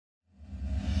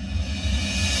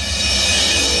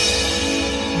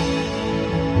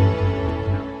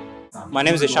My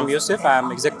name is Hesham Youssef.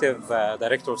 I'm Executive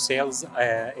Director of Sales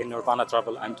in Nirvana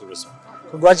Travel and Tourism.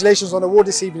 Congratulations on the award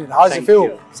this evening. How does it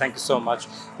feel? Thank you so much.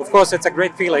 Of course, it's a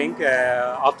great feeling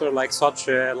after such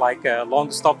a long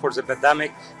stop for the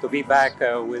pandemic to be back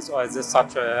with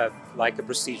such a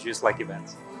prestigious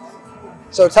event.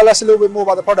 So tell us a little bit more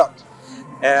about the product.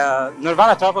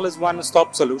 Nirvana Travel is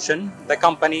one-stop solution. The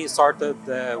company started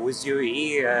with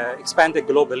UAE, expanded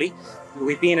globally.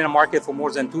 We've been in the market for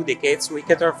more than 2 decades. We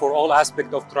cater for all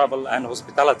aspects of travel and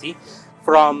hospitality,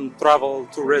 from travel,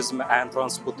 tourism, and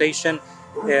transportation,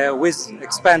 with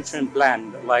expansion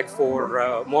plan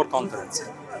for more continents.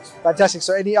 Fantastic.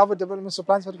 So any other developments or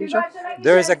plans for the future?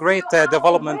 There is a great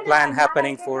development plan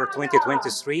happening for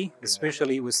 2023,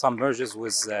 especially with some mergers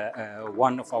with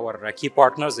one of our key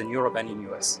partners in Europe and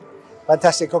in US.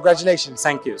 Fantastic. Congratulations.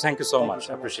 Thank you so much.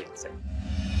 I appreciate it.